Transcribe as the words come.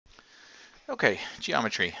Okay,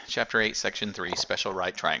 geometry, chapter 8, section 3, special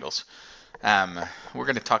right triangles. We're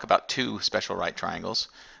going to talk about two special right triangles,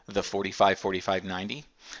 the 45, 45, 90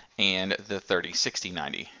 and the 30, 60,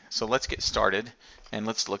 90. So let's get started and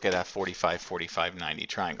let's look at a 45, 45, 90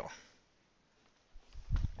 triangle.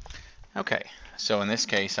 Okay, so in this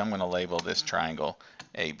case, I'm going to label this triangle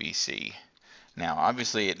ABC. Now,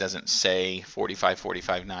 obviously, it doesn't say 45,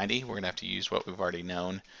 45, 90. We're going to have to use what we've already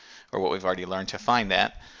known or what we've already learned to find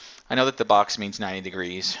that. I know that the box means 90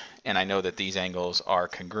 degrees, and I know that these angles are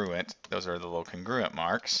congruent. Those are the little congruent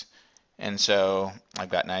marks. And so I've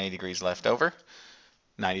got 90 degrees left over.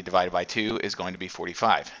 90 divided by 2 is going to be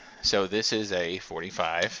 45. So this is a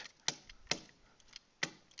 45,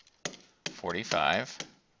 45,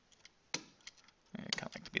 kind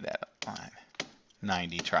of like to be that line,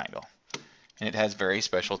 90 triangle. And it has very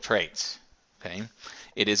special traits. Okay,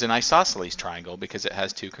 it is an isosceles triangle because it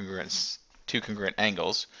has two congruent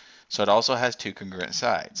angles. So it also has two congruent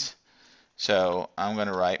sides. So I'm going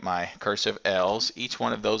to write my cursive L's. Each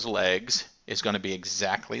one of those legs is going to be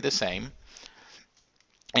exactly the same.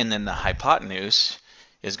 And then the hypotenuse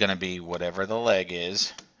is going to be whatever the leg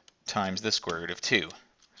is times the square root of 2.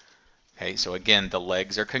 Okay, so again, the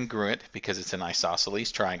legs are congruent because it's an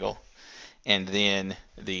isosceles triangle. And then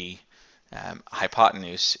the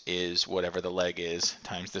hypotenuse is whatever the leg is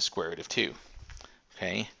times the square root of 2.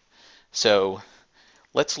 Okay, so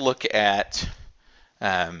let's look at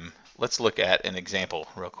an example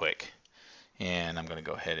real quick. And I'm going to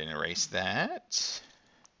go ahead and erase that,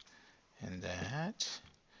 and that,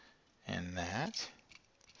 and that.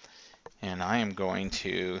 And I am going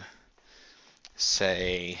to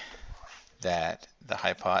say that the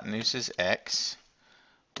hypotenuse is x,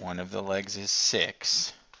 one of the legs is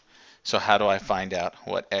 6. So how do I find out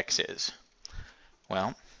what x is?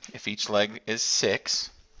 Well, if each leg is 6,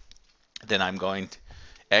 then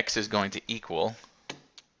x is going to equal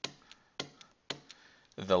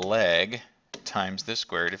the leg times the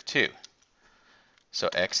square root of 2. So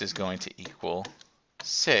x is going to equal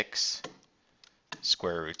 6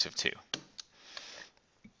 square roots of 2.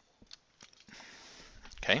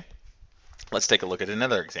 Okay, let's take a look at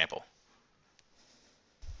another example.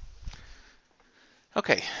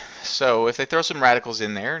 Okay, so if they throw some radicals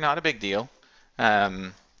in there, not a big deal.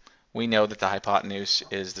 We know that the hypotenuse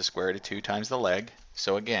is the square root of 2 times the leg.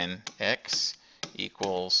 So again, x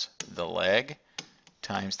equals the leg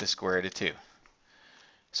times the square root of 2.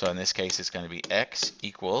 So in this case, it's going to be x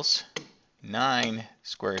equals 9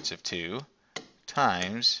 square roots of 2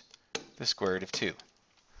 times the square root of 2.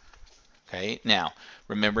 Okay, now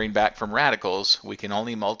remembering back from radicals, we can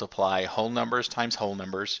only multiply whole numbers times whole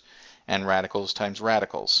numbers and radicals times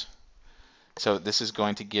radicals. So this is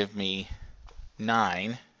going to give me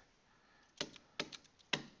 9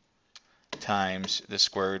 times the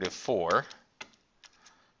square root of 4.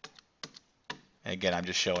 Again, I'm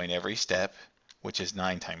just showing every step, which is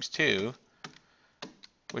 9 times 2,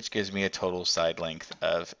 which gives me a total side length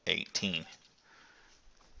of 18.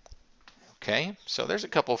 Okay, so there's a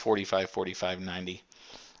couple 45, 45, 90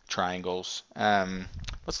 triangles.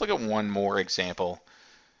 Let's look at one more example,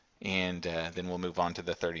 and then we'll move on to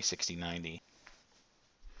the 30, 60, 90.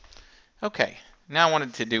 Okay, now I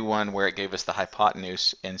wanted to do one where it gave us the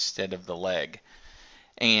hypotenuse instead of the leg.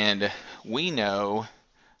 And we know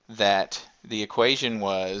that the equation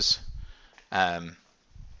was, the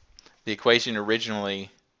equation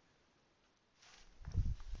originally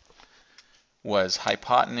was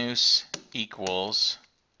hypotenuse equals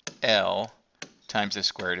L times the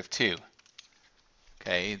square root of 2.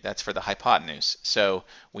 Okay, that's for the hypotenuse. So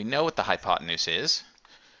we know what the hypotenuse is.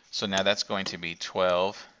 So now that's going to be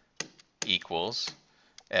 12 equals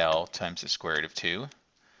L times the square root of 2.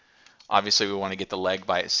 Obviously, we want to get the leg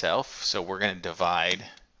by itself, so we're going to divide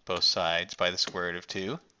both sides by the square root of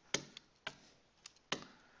 2.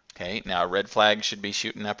 Okay, now a red flag should be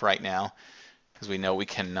shooting up right now because we know we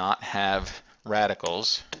cannot have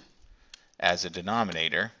radicals as a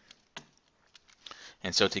denominator.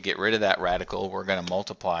 And so to get rid of that radical, we're going to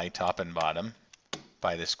multiply top and bottom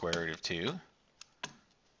by the square root of 2.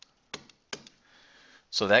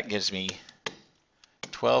 So that gives me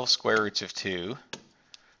 12 square roots of 2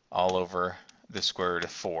 all over the square root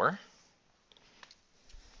of 4,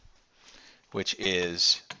 which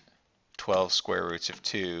is 12 square roots of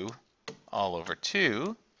 2 all over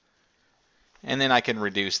 2. And then I can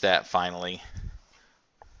reduce that finally.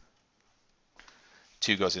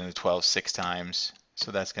 2 goes into 12 6 times,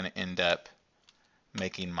 so that's going to end up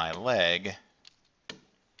making my leg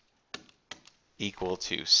equal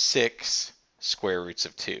to 6 square roots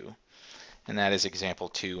of 2. And that is example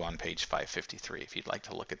 2 on page 553 if you'd like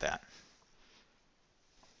to look at that.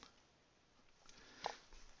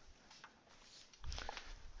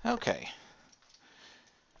 Okay.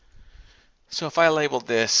 So if I labeled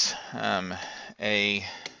this A,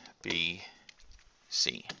 B,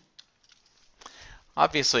 C.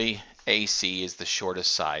 Obviously, AC is the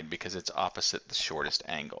shortest side because it's opposite the shortest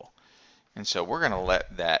angle. And so we're going to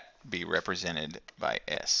let that be represented by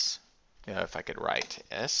S. If I could write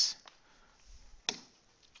S.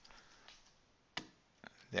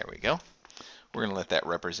 There we go. We're going to let that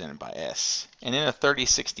represented by S. And in a 30,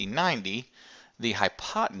 60, 90, the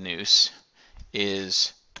hypotenuse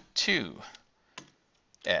is 2S.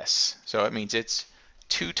 So it means it's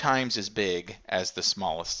 2 times as big as the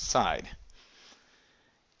smallest side.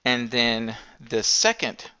 And then the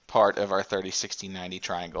second part of our 30, 60, 90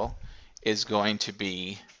 triangle is going to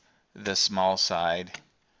be the small side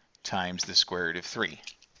times the square root of 3.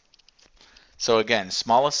 So again,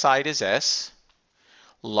 smallest side is S.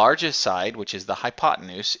 Largest side, which is the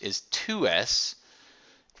hypotenuse, is 2S.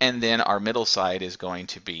 And then our middle side is going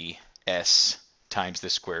to be S times the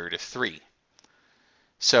square root of 3.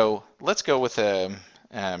 So let's go with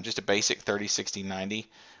just a basic 30, 60, 90.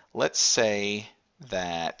 Let's say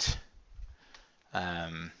that,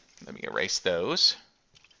 let me erase those.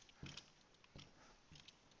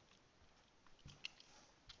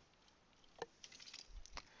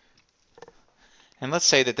 And let's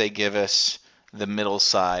say that they give us the middle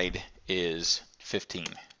side is 15.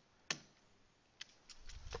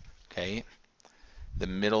 Okay, the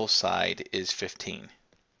middle side is 15.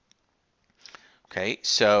 Okay,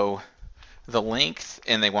 so the length,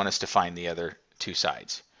 and they want us to find the other two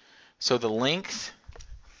sides. So the length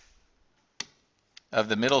of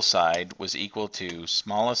the middle side was equal to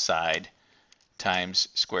smallest side times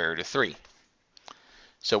square root of 3.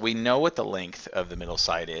 So we know what the length of the middle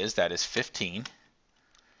side is. That is 15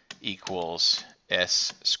 equals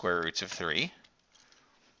S square roots of 3.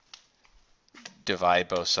 Divide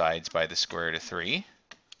both sides by the square root of 3.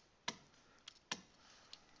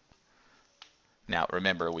 Now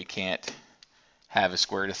remember, we can't have a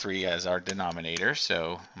square root of 3 as our denominator,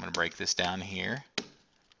 so I'm going to break this down here.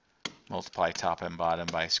 Multiply top and bottom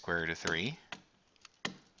by square root of 3.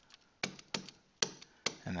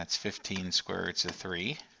 And that's 15 square roots of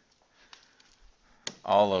 3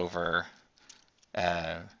 all over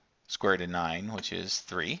square root of 9, which is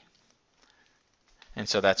 3. And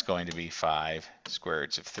so that's going to be 5 square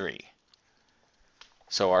roots of 3.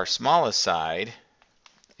 So our smallest side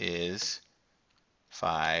is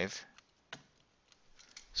 5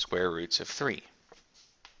 square roots of 3,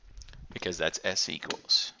 because that's S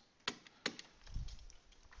equals.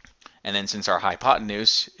 And then since our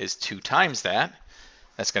hypotenuse is 2 times that,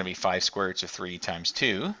 that's going to be 5 square roots of 3 times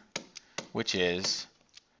 2, which is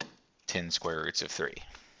 10 square roots of 3.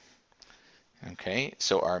 Okay,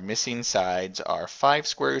 so our missing sides are 5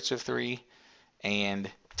 square roots of 3 and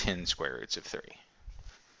 10 square roots of 3.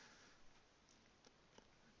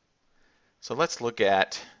 So let's look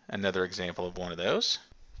at another example of one of those.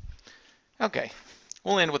 Okay,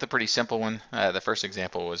 we'll end with a pretty simple one. The first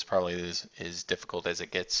example was probably as difficult as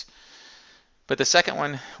it gets. But the second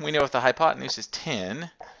one, we know if the hypotenuse is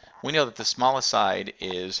 10, we know that the smallest side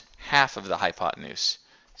is half of the hypotenuse.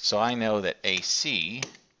 So I know that AC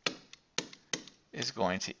is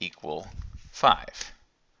going to equal 5.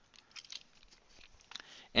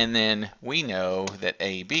 And then we know that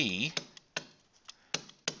AB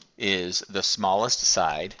is the smallest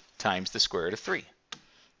side times the square root of 3.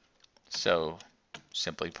 So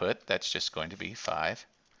simply put, that's just going to be 5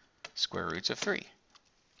 square roots of 3.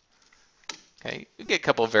 Okay, you get a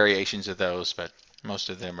couple of variations of those, but most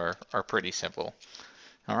of them are pretty simple.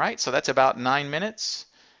 All right, so that's about 9 minutes.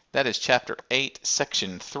 That is Chapter 8,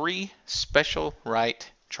 Section 3, Special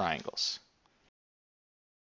Right Triangles.